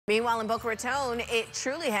Meanwhile, in Boca Raton, it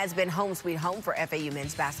truly has been home sweet home for FAU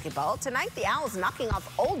men's basketball. Tonight, the Owls knocking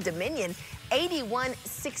off Old Dominion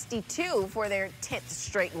 81-62 for their 10th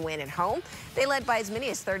straight win at home. They led by as many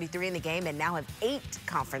as 33 in the game and now have 8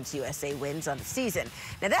 Conference USA wins on the season.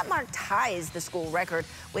 Now, that mark ties the school record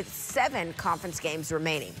with 7 conference games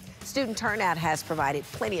remaining. Student turnout has provided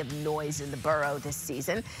plenty of noise in the borough this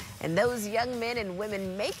season, and those young men and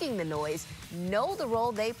women making the noise know the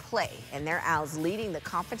role they play in their Owls leading the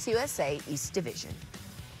Conference USA East Division.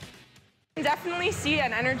 You can definitely see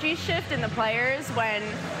an energy shift in the players when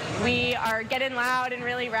we are getting loud and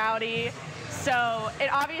really rowdy. So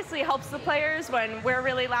it obviously helps the players when we're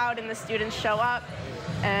really loud and the students show up.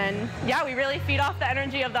 And yeah, we really feed off the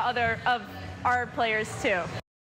energy of our players too.